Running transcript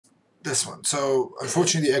this one. So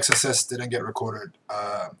unfortunately the XSS didn't get recorded.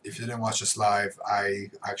 If you didn't watch this live, I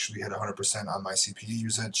actually had 100% on my CPU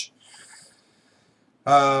usage.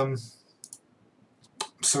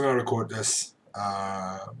 Still gonna record this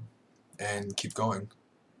and keep going.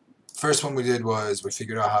 First one we did was we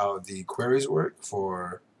figured out how the queries work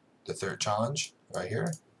for the third challenge right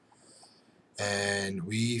here, and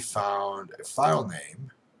we found a file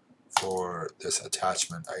name for this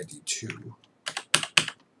attachment ID2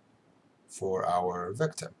 for our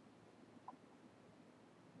victim.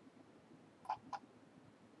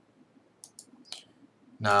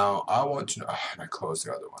 Now I want to know, and I closed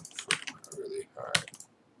the other one for really, alright.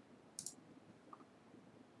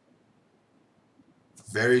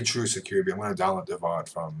 Very true security. I'm going to download the VOD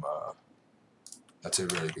from, that's a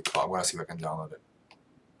really good call. I want to see if I can download it.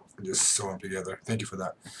 Just sew them together. Thank you for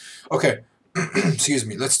that. Okay, excuse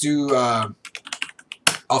me. Let's do, I'll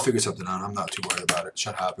figure something out. I'm not too worried about it.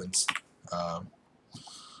 Shit happens.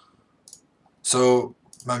 So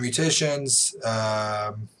my mutations,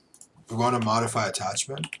 we want to modify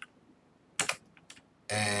attachment,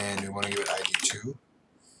 and we want to give it ID2,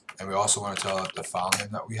 and we also want to tell it the file name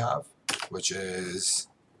that we have, which is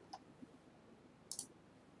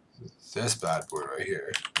this bad boy right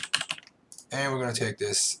here. And we're going to take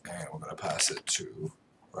this and we're going to pass it to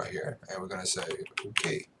right here, and we're going to say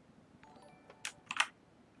okay.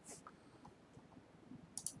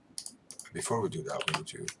 Before we do that, we need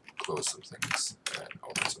to close some things and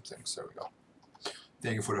open some things. There we go.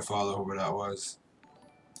 Thank you for the follow, whoever that was.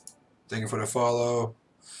 Thank you for the follow.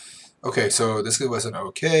 Okay, so this was an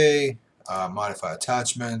okay. Modify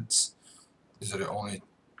attachments. These are the only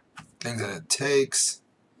things that it takes.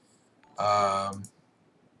 Thank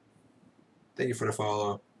you for the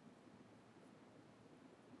follow.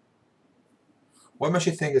 What makes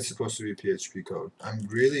you think it's supposed to be PHP code? I'm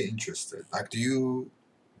really interested. Like, do you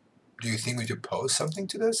think we could post something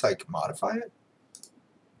to this, like modify it?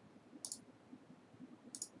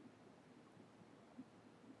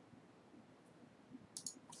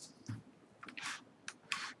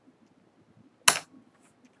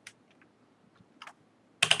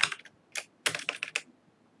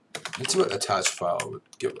 Let's see what attach file would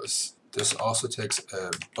give us. This also takes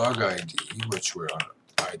a bug ID, which we're on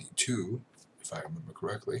ID2, if I remember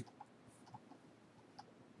correctly.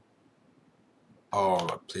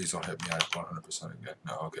 Oh, please don't hit me at 100% again.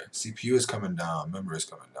 No, okay. CPU is coming down, memory is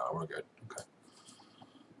coming down. We're good. Okay.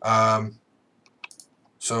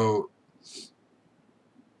 So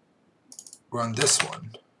we're on this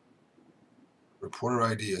one. Reporter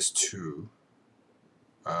ID is 2.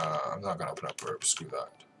 I'm not gonna open up verb. Screw that.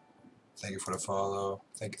 Thank you for the follow.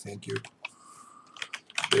 Thank you.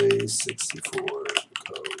 Base 64 code.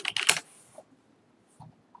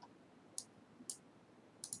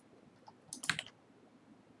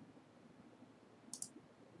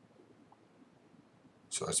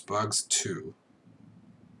 So it's bugs 2.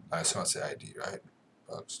 I just want to say ID, right?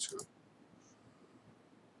 Bugs 2.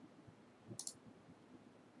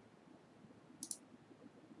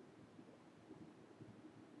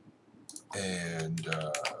 And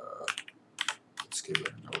let's give it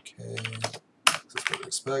an OK. That's what it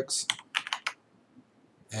expects.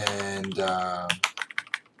 And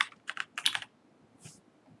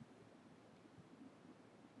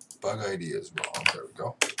bug ID is wrong. There we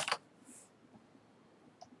go.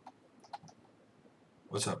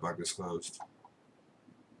 What's that bug disclosed?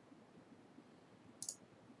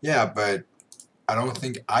 Yeah, but I don't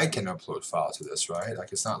think I can upload files to this, right?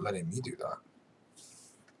 Like, it's not letting me do that.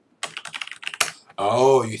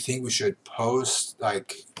 Oh, you think we should post,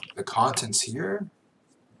 like, the contents here?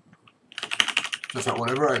 So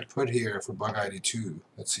whatever I put here for bug ID 2,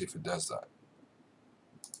 let's see if it does that.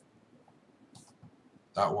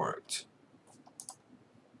 That worked.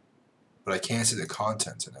 But I can't see the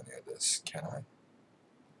contents in any of this, can I?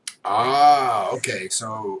 Ah, okay,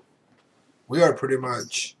 so we are pretty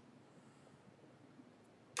much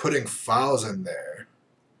putting files in there.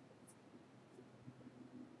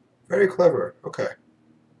 Very clever. Okay.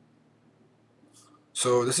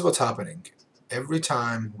 So this is what's happening. Every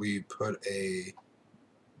time we put a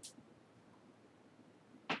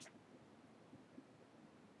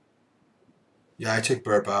I take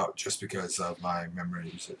burp out just because of my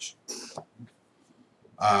memory usage.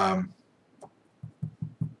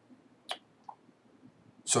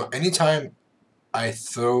 So anytime I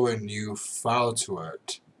throw a new file to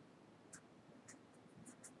it,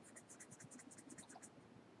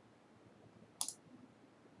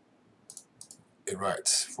 it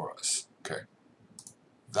writes for us. Okay.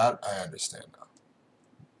 That I understand now.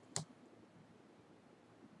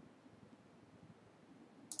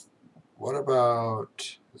 What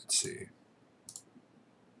about let's see.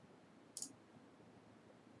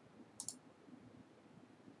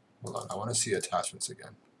 Hold on, I want to see attachments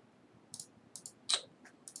again.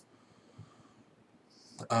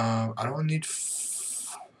 I don't need.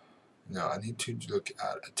 No, I need to look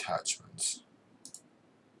at attachments.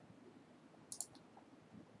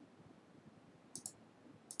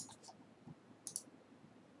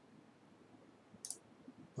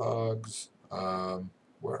 Bugs.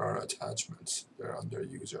 Where are attachments? They're under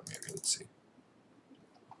user. Maybe let's see.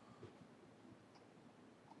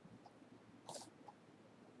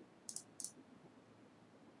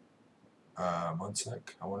 One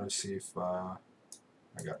sec. I want to see if I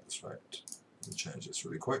got this right. Let me change this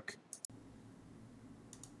really quick.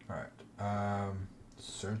 All right.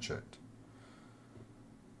 Search it.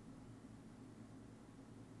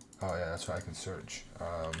 Oh yeah, that's right. I can search.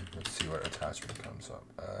 Let's see what attachment comes up.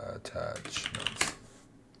 Attachments.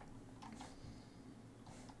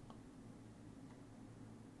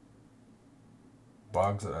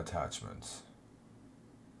 Bugs and attachments.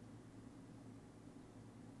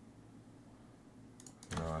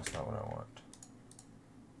 No, that's not what I want.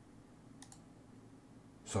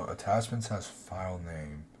 So attachments has file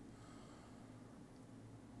name.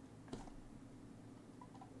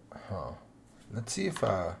 Huh. Let's see if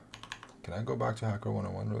can I go back to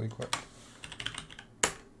Hacker101 really quick?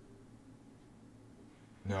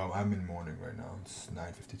 No, I'm in morning right now. It's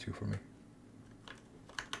 9:52 for me.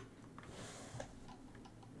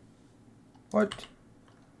 What?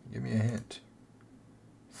 Give me a hint.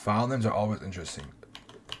 File names are always interesting.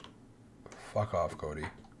 Fuck off, Cody.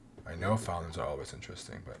 I know file names are always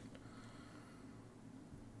interesting, but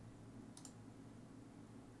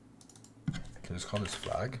can I just call this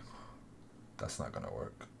flag? That's not gonna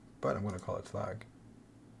work, but I'm gonna call it flag.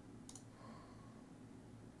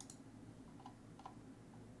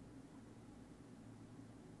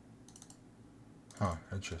 Huh,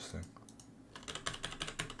 interesting.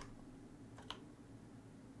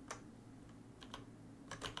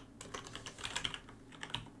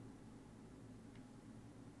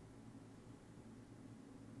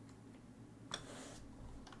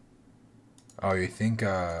 Oh, you think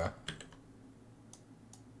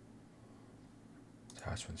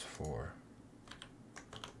attachments 4.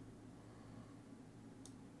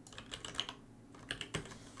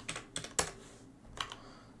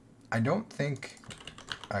 I don't think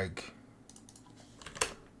like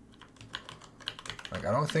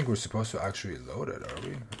I don't think we're supposed to actually load it, are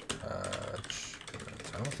we?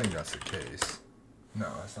 I don't think that's the case. No,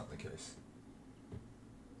 that's not the case.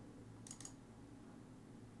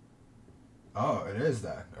 Oh, it is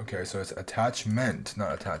that. Okay, so it's attachment,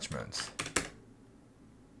 not attachments.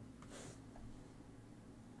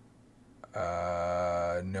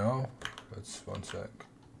 No. Let's one sec.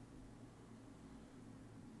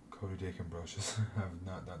 Cody Dake and Brocious. I have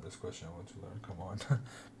not done this question. I want to learn. Come on.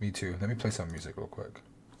 Me too. Let me play some music real quick.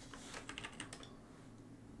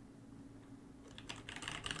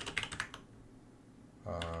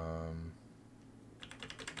 Go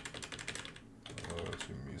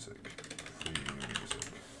to music. Free music.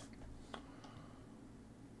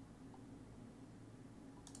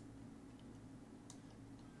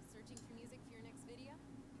 Searching for music for your next video?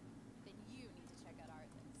 Then you need to check out our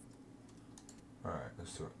list. Alright,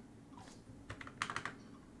 let's do it.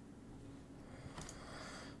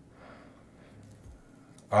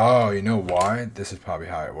 Oh, you know why? This is probably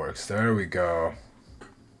how it works. There we go.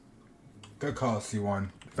 Good call, C1.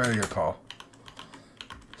 Very good call.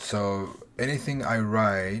 So anything I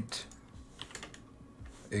write,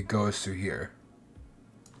 it goes to here.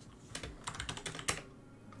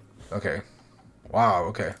 Okay. Wow,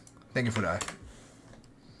 okay. Thank you for that.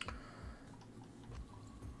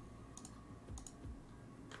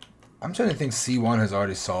 I'm trying to think C1 has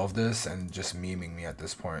already solved this and just memeing me at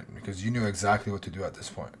this point because you knew exactly what to do at this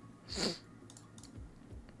point.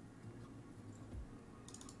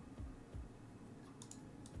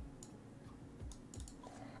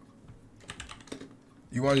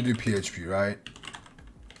 You want to do PHP, right?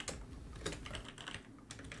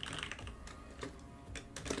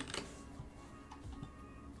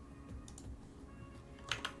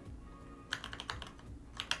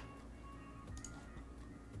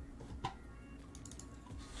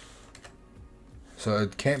 So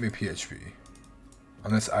it can't be PHP,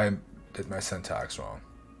 unless I did my syntax wrong.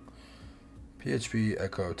 PHP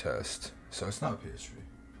echo test, so it's not PHP.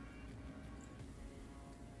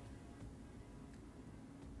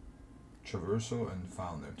 Traversal and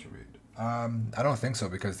file name to read. I don't think so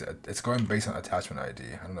because it's going based on attachment ID.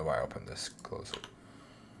 I don't know why I opened this, close it.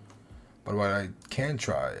 But what I can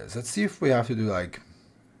try is, let's see if we have to do like,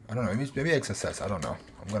 I don't know, maybe XSS, I don't know.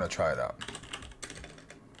 I'm gonna try it out.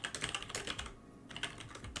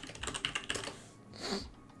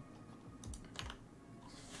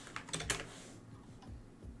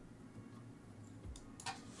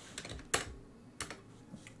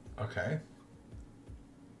 Okay.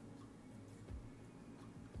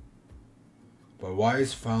 But why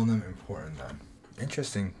is file name important then?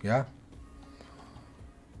 Interesting, yeah.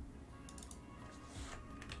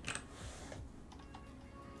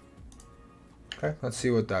 Okay, let's see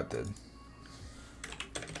what that did.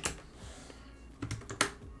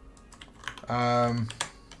 I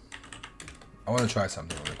want to try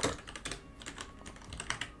something really quick.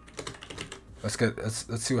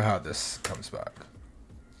 Let's see how this comes back.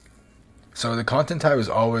 So the content type is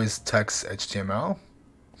always text HTML.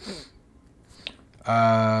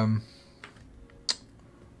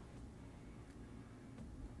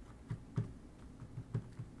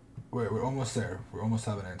 Wait, we're almost there. We almost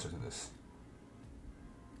have an answer to this.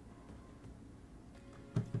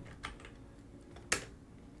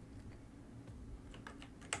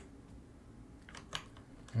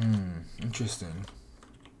 Interesting.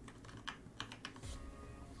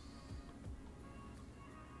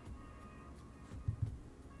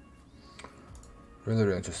 Really,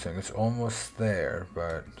 really interesting. It's almost there,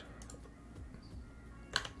 but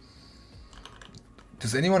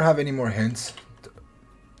does anyone have any more hints?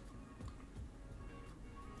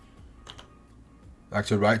 Like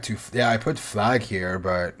to write to, yeah, I put flag here,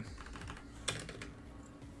 but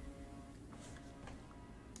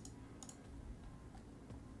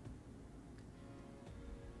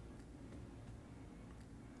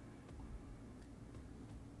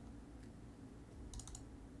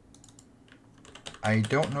I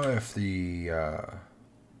don't know if the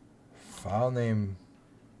file name.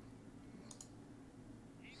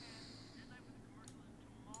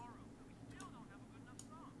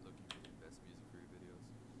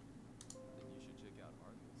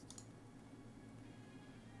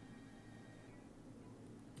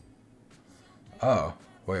 Oh,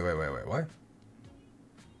 wait, what?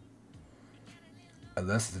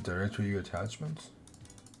 Unless the directory attachments?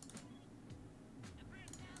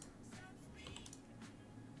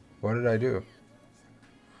 What did I do?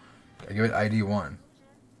 I give it ID 1.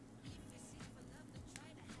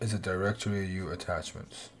 Is it directory U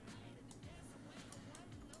attachments?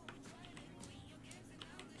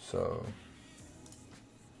 So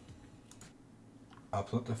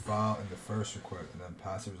upload the file in the first request and then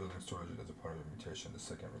pass the resulting storage as a part of the mutation in the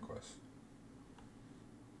second request.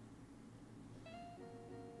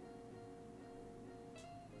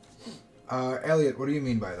 Elliot, what do you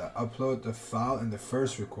mean by that? Upload the file in the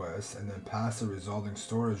first request and then pass the resulting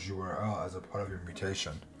storage URL as a part of your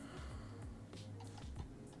mutation.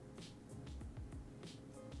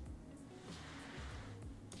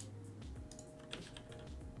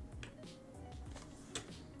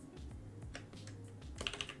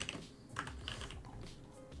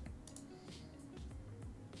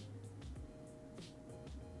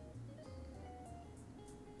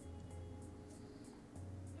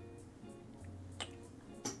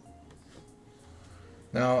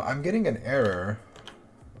 Now, I'm getting an error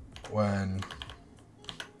when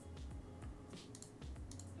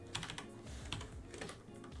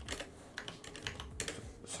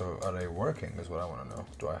so are they working is what I want to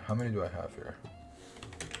know. How many do I have here?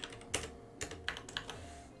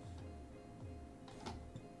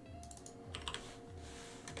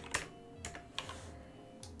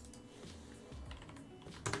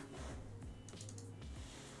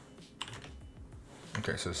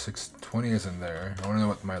 Okay, so 620 is in there. I want to know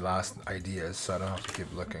what my last ID is, so I don't have to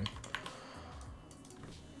keep looking.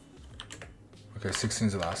 Okay, 16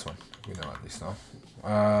 is the last one. We know at least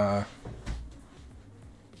now.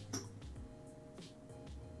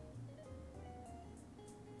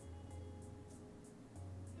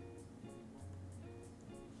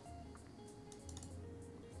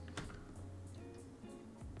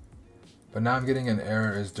 But now I'm getting an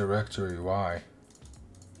error is directory. Why?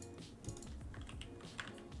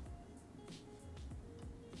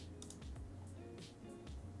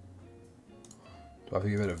 Do I have to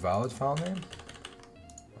give it a valid file name?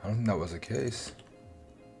 I don't think that was the case.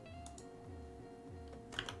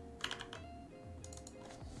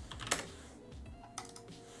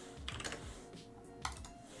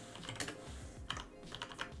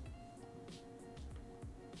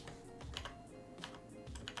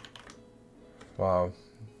 Wow.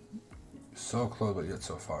 So close but yet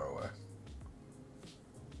so far away.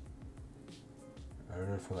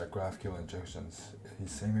 Editor for like GraphQL injections. He's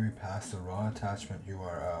saying maybe pass the raw attachment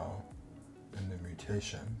URL in the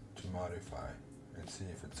mutation to modify and see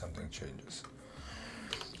if something changes.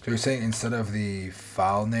 So you're saying instead of the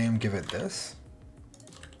file name, give it this?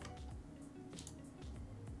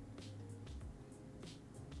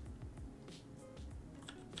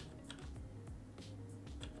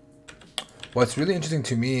 What's really interesting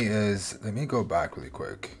to me is, let me go back really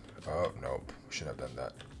quick. Oh, nope. Shouldn't have done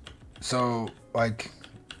that. So, like,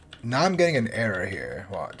 now I'm getting an error here.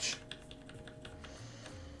 Watch.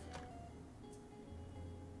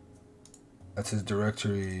 That's his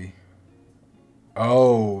directory.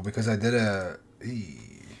 Oh, because I did a...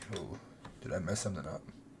 Oh, did I mess something up?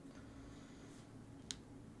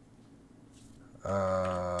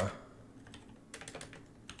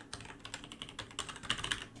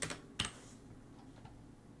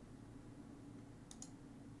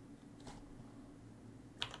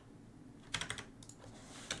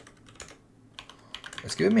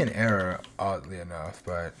 It's giving me an error, oddly enough,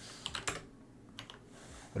 but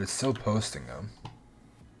it's still posting them.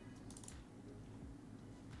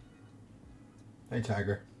 Hey,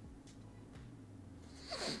 Tiger.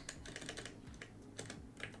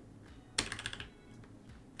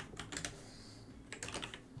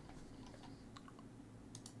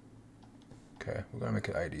 Okay, we're gonna make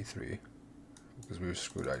it ID 3 because we were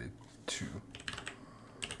screwed ID 2.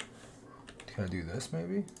 Can I do this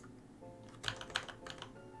maybe?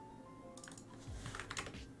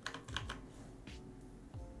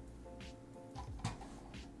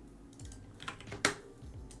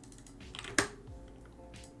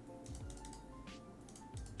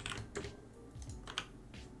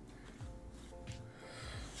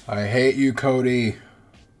 I hate you, Cody.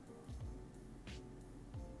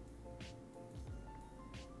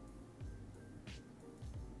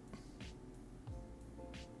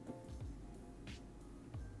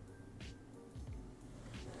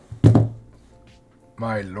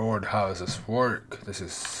 My lord, how does this work? This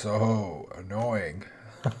is so annoying.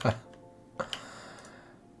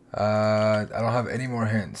 I don't have any more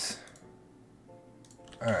hints.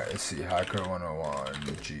 Alright, let's see.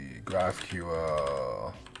 Hacker101, G,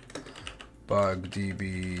 GraphQL,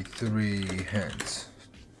 BugDB, 3 hints.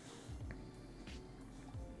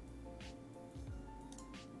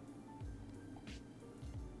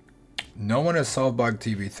 No one has solved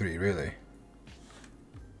BugDB 3, really.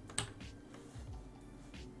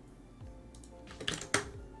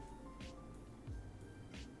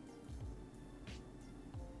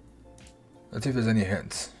 Let's see if there's any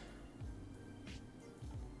hints.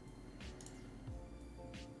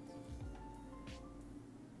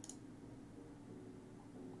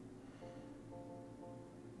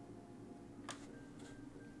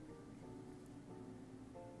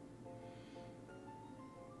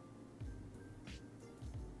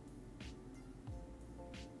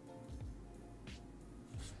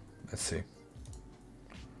 Let's see.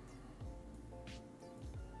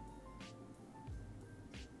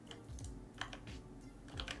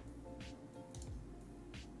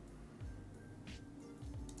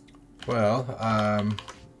 Well,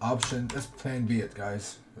 option, let's plan B it,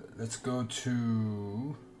 guys. Let's go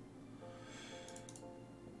to,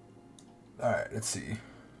 alright, let's see.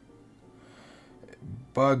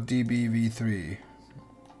 BugDB v3.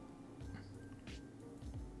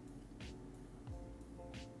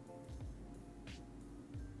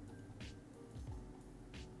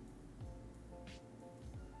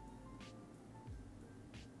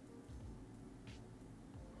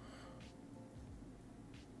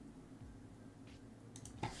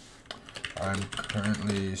 I'm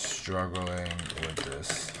currently struggling with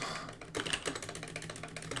this.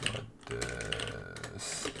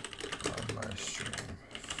 On my stream.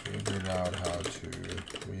 Figured out how to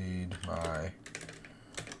read my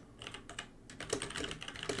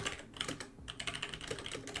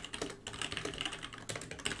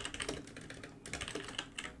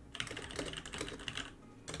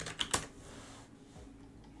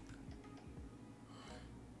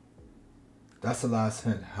That's the last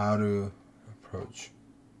hint. How to approach.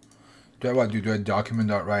 Do I what? Do I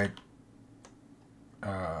document.write?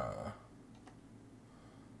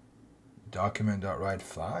 Document.write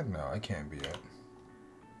flag? No, I can't be it.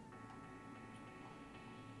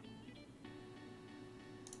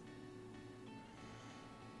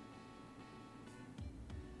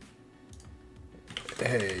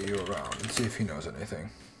 Hey, you around? Let's see if he knows anything.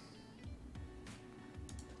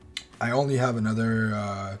 I only have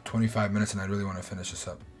another 25 minutes and I really want to finish this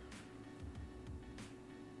up.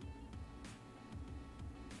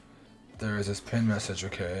 There is this pin message,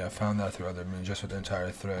 okay, I found that through other means, just with the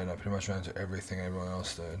entire thread. I pretty much ran into everything everyone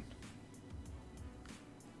else did.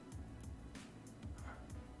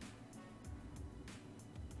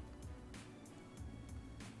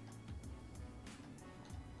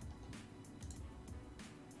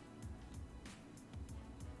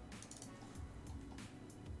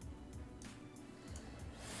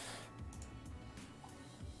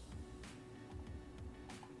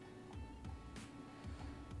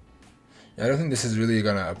 I don't think this is really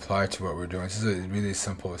gonna apply to what we're doing. This is a really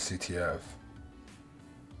simple CTF.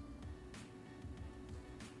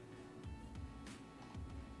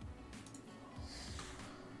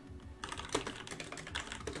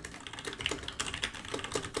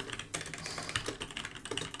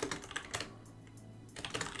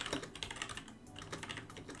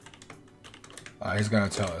 He's gonna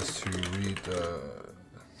tell us to read the.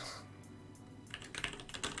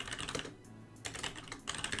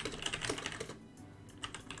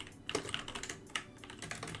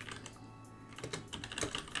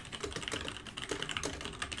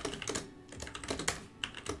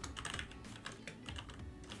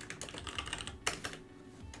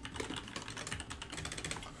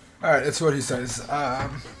 All right, that's what he says.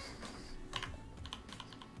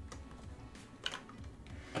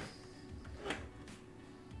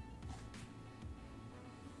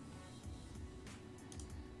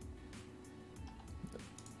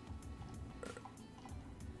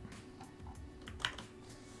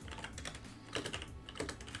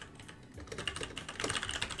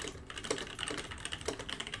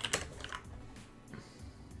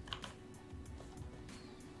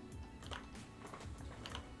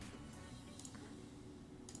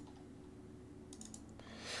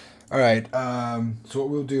 All right. So what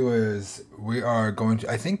we'll do is we are going to.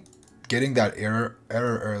 I think getting that error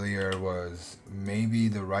earlier was maybe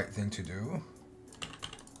the right thing to do.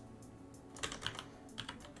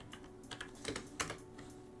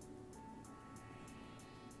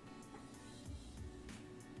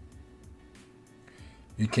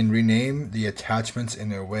 You can rename the attachments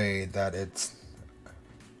in a way that it's.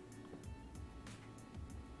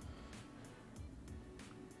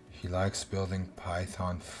 He likes building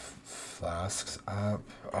Python flasks app.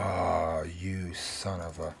 Oh, you son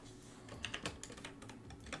of a.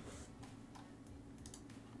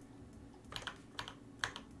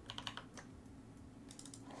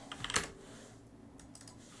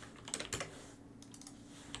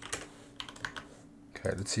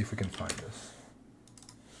 Okay, let's see if we can find this.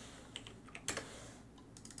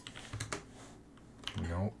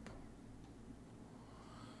 Nope.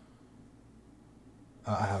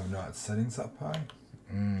 I have not settings up high.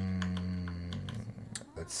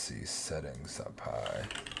 Let's see, settings up high.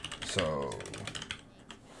 So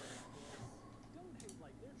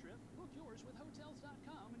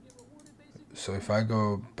if I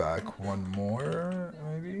go back one more,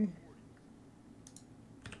 maybe.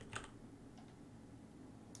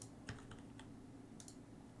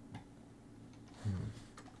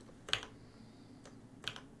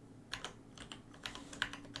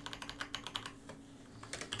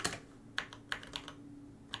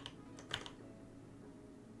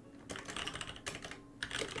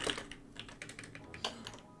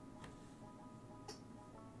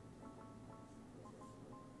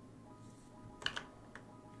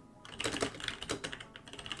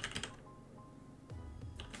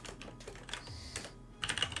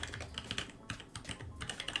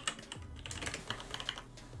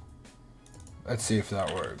 Let's see if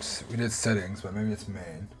that works. We did settings, but maybe it's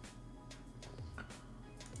main.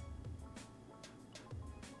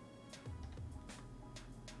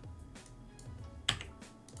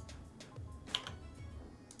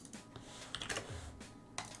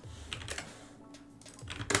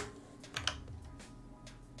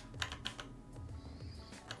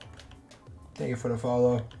 Thank you for the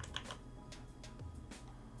follow.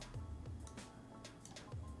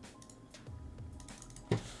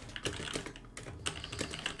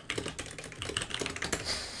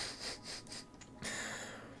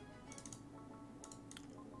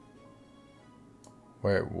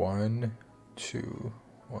 Wait, 1, 2,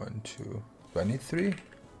 1, 2. Do I need 3?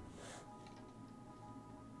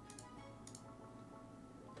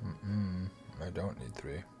 I don't need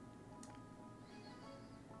 3.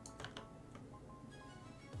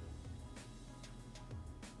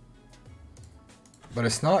 But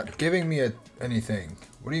it's not giving me anything.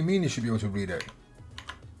 What do you mean you should be able to read it?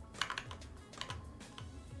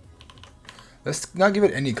 Let's not give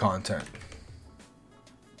it any content.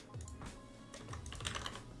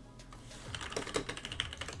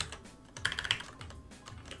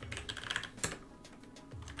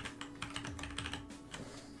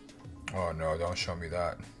 Oh no, don't show me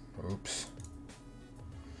that. Oops.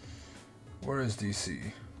 Where is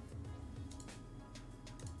DC?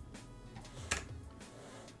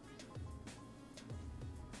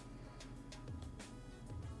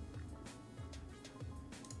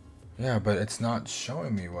 Yeah, but it's not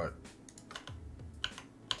showing me what.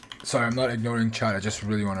 Sorry, I'm not ignoring chat. I just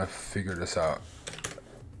really want to figure this out.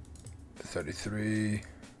 33.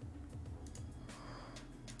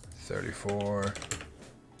 34.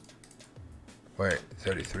 Wait,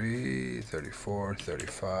 33, 34,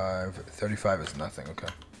 35. 35 is nothing, okay.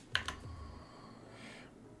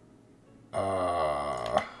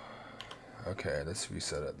 Okay, let's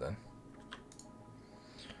reset it then.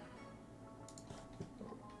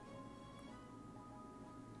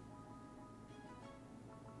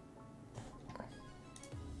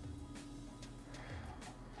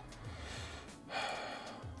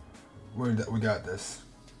 We got this.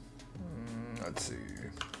 Let's see.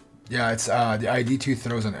 Yeah, it's the ID2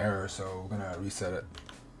 throws an error, so we're gonna reset it.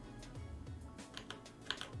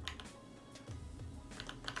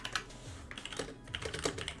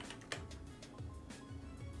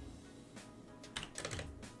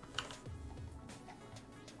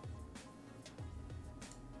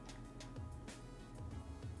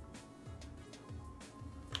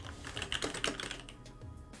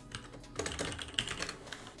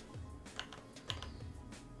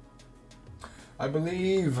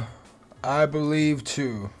 I believe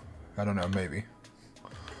too. I don't know, maybe.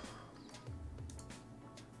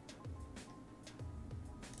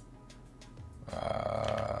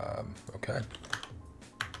 Okay.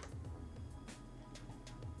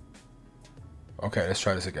 Okay, let's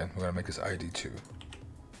try this again. We're gonna make this ID2.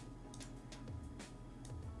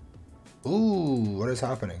 Ooh, what is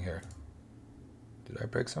happening here? Did I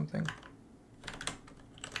break something?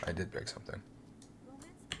 I did break something.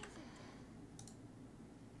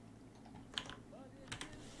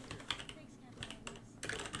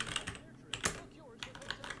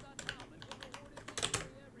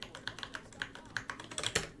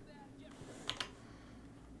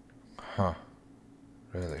 Huh.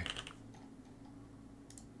 Really?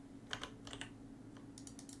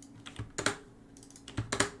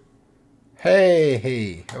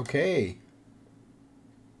 Hey, okay.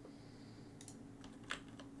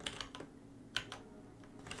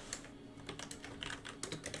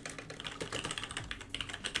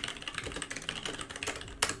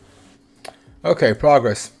 Okay,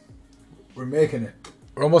 progress. We're making it.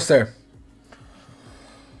 We're almost there.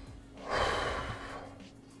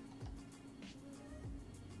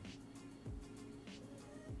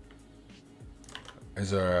 Is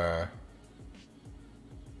there a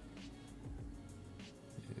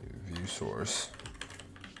view source?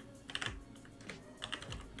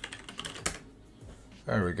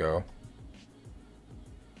 There we go.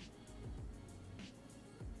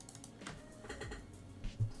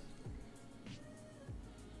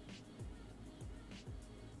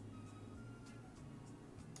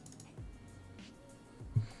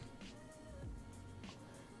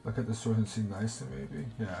 Look at the source and see nicely, maybe?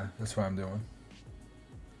 Yeah, that's what I'm doing.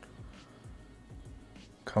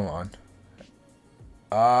 Come on.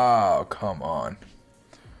 Oh, come on.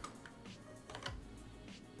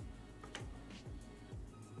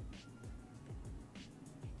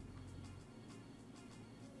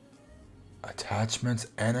 Attachments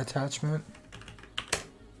and attachment?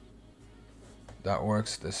 That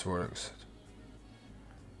works, this works.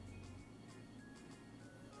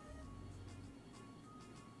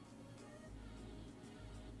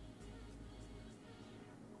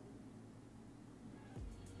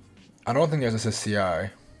 I don't think there's a CI.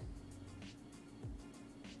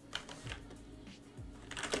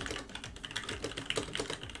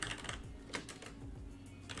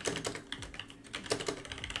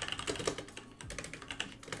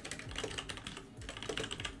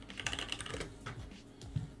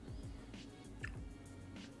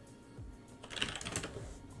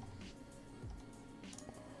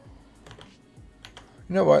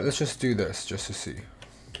 You know what? Let's just do this just to see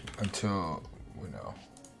until we know.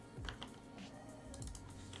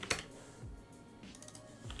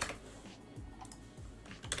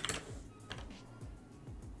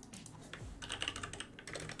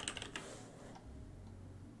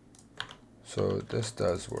 So this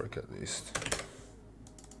does work at least.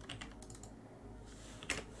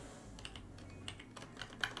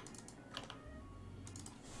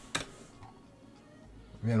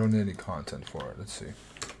 I mean, I don't need any content for it. Let's see.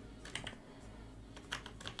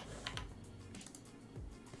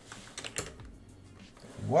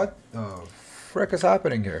 What the frick is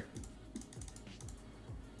happening here?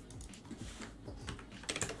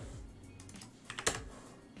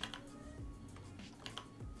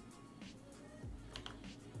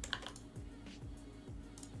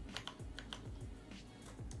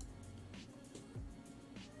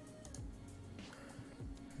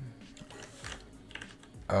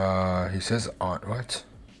 He says on what?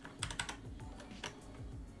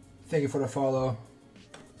 Thank you for the follow.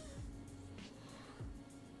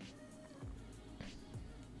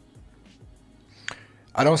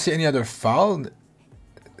 I don't see any other file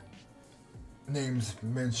names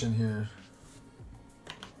mentioned here.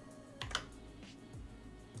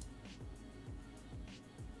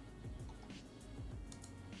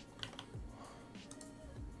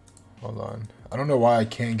 Hold on. I don't know why I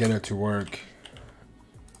can't get it to work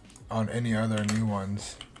on any other new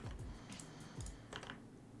ones.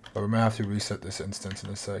 But we might have to reset this instance in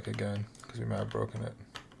a sec again, because we might have broken it.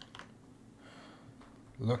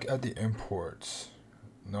 Look at the imports.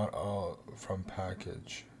 Not all from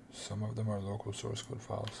package. Some of them are local source code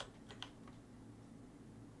files.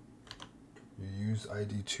 You use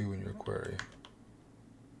ID2 in your query.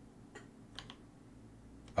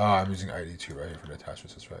 I'm using ID2 right here for the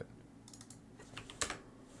attachments, that's right.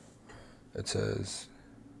 It says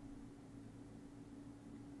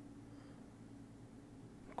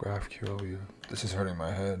GraphQL view. This is hurting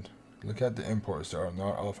my head. Look at the imports. They are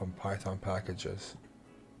not all from Python packages.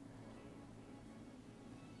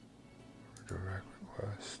 Direct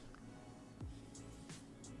request.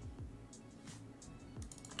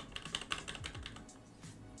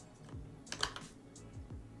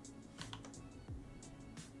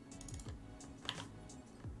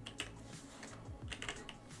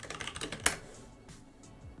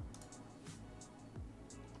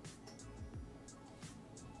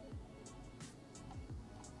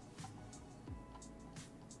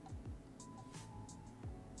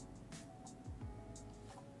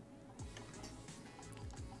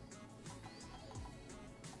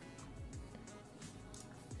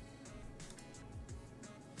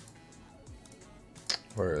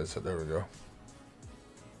 Where is it? There we go.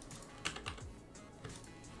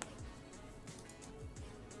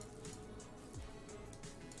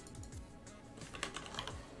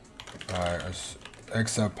 Alright,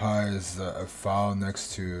 x.py is a file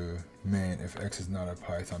next to main if x is not a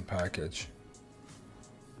Python package.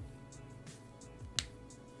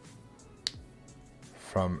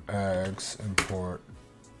 From x import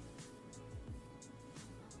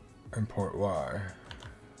y.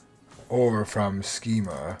 Or from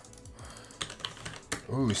schema.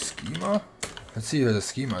 Ooh, schema? Let's see if there's a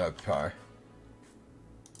schema.py.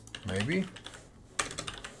 Maybe?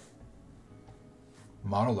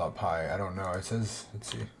 Model.py, I don't know. It says,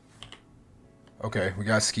 let's see. Okay, we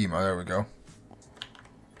got schema. There we go.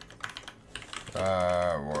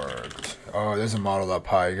 Worked. Oh, there's a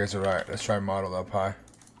model.py. You guys are right. Let's try model.py.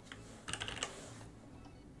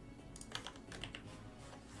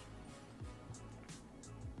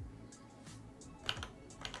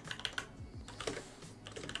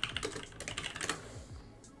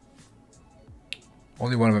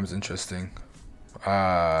 Only one of them is interesting. Level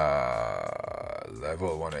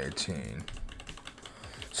 118.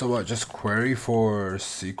 So what, just query for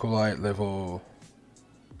SQLite level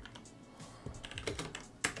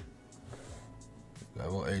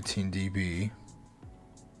 18 dB.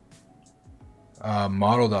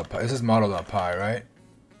 Model.py. This is model.py, right?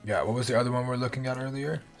 Yeah, what was the other one we were looking at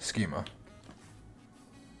earlier? Schema.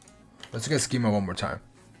 Let's get schema one more time.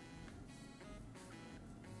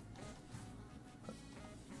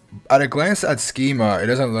 At a glance at schema, it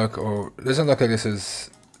doesn't look like this is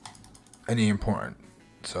any important.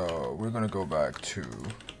 So we're gonna go back to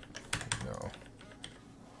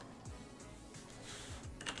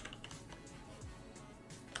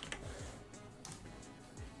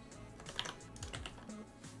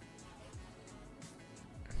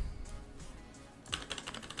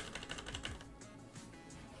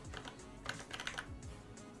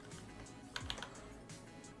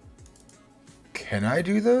Can I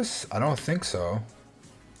do this? I don't think so.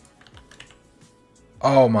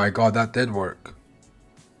 Oh my god, that did work.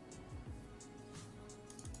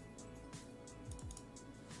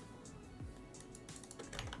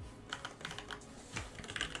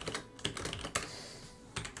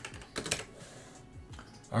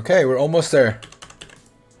 Okay, we're almost there.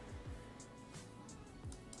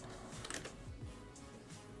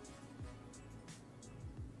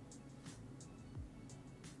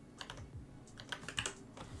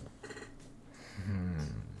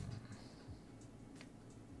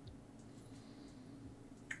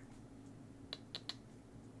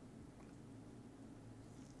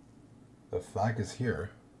 The flag is here.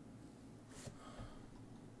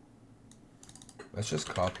 Let's just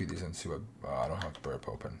copy these and see what... I don't have burp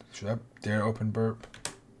open. Should I dare open burp?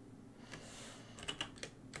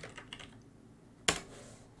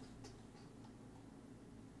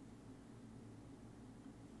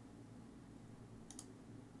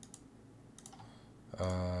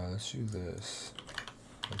 Let's do this.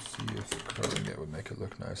 Let's see if curling it would make it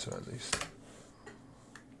look nicer at least.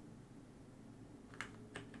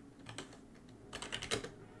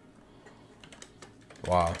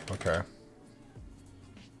 Wow, okay.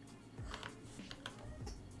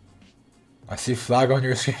 I see flag on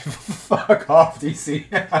your screen. Fuck off, DC.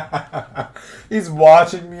 He's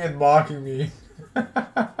watching me and mocking me.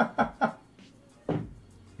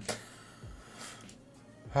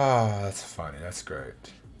 Ah, that's funny. That's great.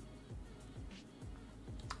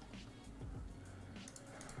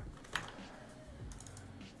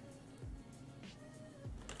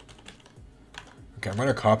 Okay, I'm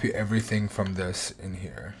gonna copy everything from this in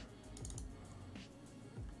here.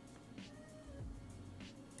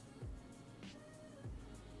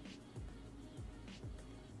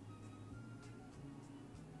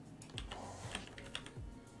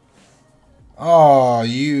 Oh,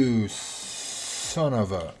 you son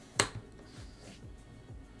of a...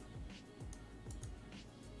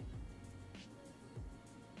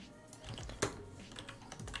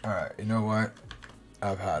 Alright, you know what?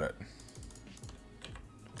 I've had it.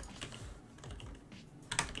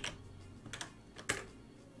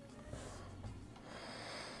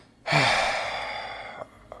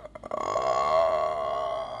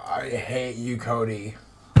 I hate you, Cody.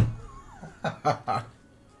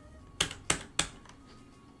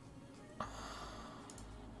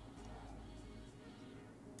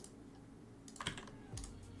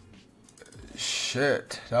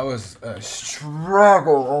 Shit, that was a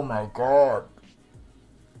struggle. Oh my god.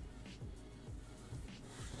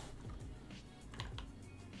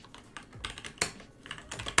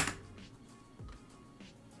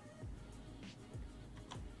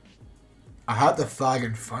 I had the flag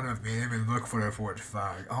in front of me. I didn't even look for the word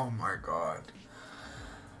flag. Oh my god.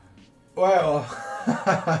 Well,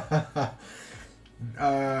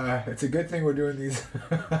 it's a good thing we're doing these.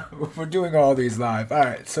 We're doing all these live. All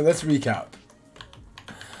right, so let's recap.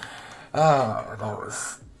 That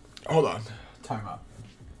was. Hold on. Time out.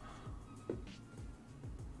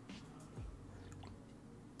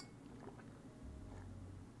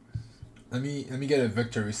 Let me get a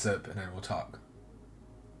victory sip and then we'll talk.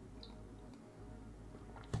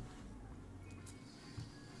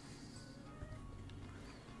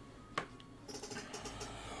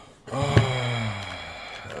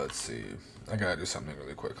 Let's see. I gotta do something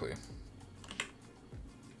really quickly.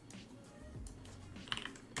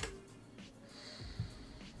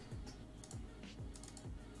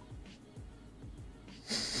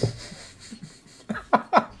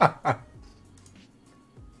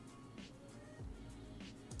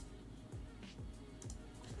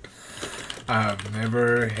 I've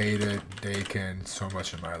never hated Dakin so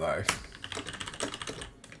much in my life.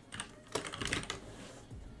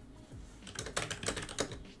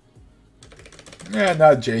 Yeah,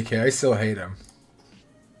 not JK. I still hate him.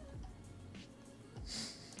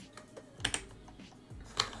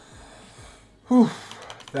 Whew.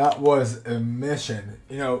 That was a mission.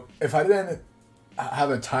 You know, if I didn't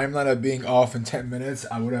have a timeline of being off in 10 minutes,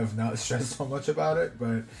 I would have not stressed so much about it.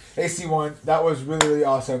 But AC1, that was really, really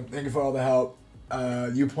awesome. Thank you for all the help.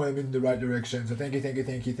 You pointed me in the right direction. So thank you, thank you,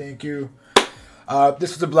 thank you, thank you.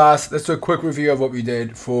 This was a blast. Let's do a quick review of what we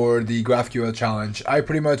did for the GraphQL challenge. I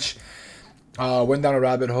pretty much went down a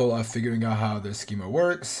rabbit hole of figuring out how the schema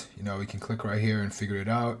works. You know, we can click right here and figure it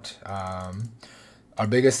out. Our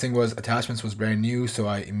biggest thing was attachments was brand new, so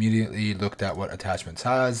I immediately looked at what attachments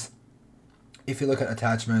has. If you look at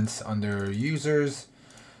attachments under users,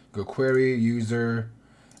 go query, user,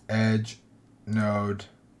 edge, node,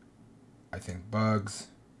 I think bugs,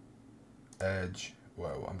 edge.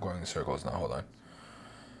 Whoa, I'm going in circles now, hold on.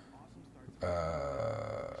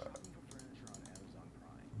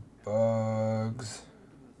 Bugs,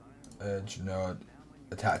 edge, node,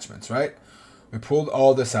 attachments, right? We pulled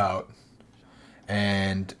all this out,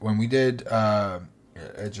 and when we did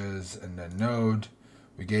edges and then node,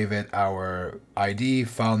 we gave it our ID,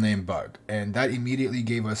 file name, bug, and that immediately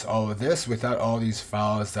gave us all of this without all these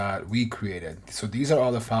files that we created. So these are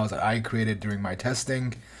all the files that I created during my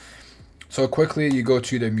testing. So quickly, you go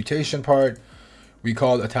to the mutation part. We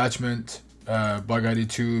called attachment bug ID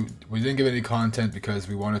 2. We didn't give any content because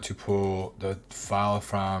we wanted to pull the file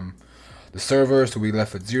from the server, so we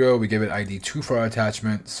left it 0. We gave it ID 2 for our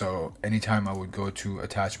attachment. So anytime I would go to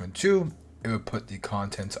attachment 2, it would put the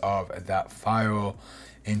contents of that file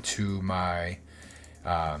into my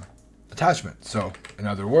attachment. So in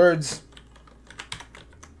other words,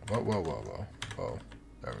 whoa,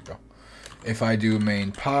 there we go. If I do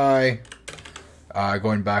main py,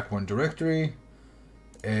 going back one directory,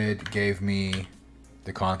 it gave me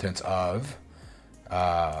the contents of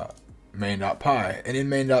main.py. And in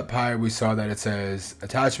main.py, we saw that it says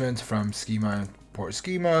attachments from schema, import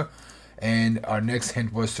schema. And our next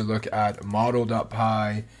hint was to look at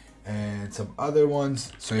model.py and some other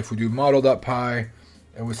ones. So if we do model.py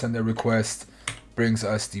and we send a request, brings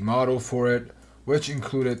us the model for it, which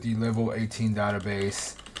included the level 18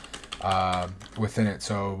 database within it.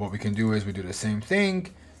 So what we can do is we do the same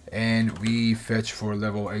thing and we fetch for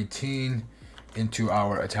level 18 into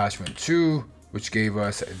our attachment 2, which gave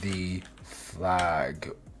us the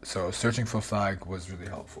flag. So searching for flag was really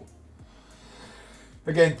helpful.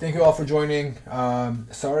 Again, thank you all for joining.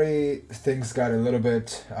 Sorry things got a little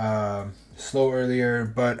bit slow earlier,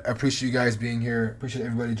 but I appreciate you guys being here. Appreciate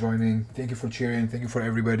everybody joining. Thank you for cheering. Thank you for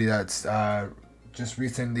everybody that's just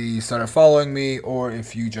recently started following me, or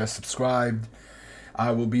if you just subscribed.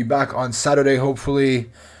 I will be back on Saturday, hopefully,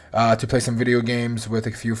 to play some video games with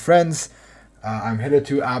a few friends. I'm headed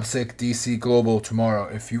to NahamSec DC Global tomorrow.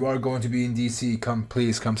 If you are going to be in DC,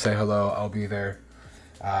 please come say hello. I'll be there.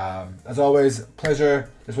 As always, pleasure.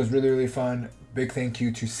 This was really, really fun. Big thank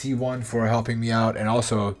you to C1 for helping me out, and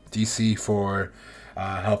also DC for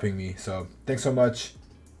helping me. So thanks so much.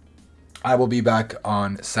 I will be back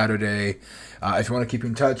on Saturday. If you want to keep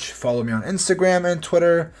in touch, follow me on Instagram and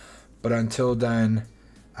Twitter. But until then,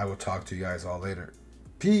 I will talk to you guys all later.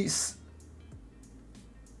 Peace.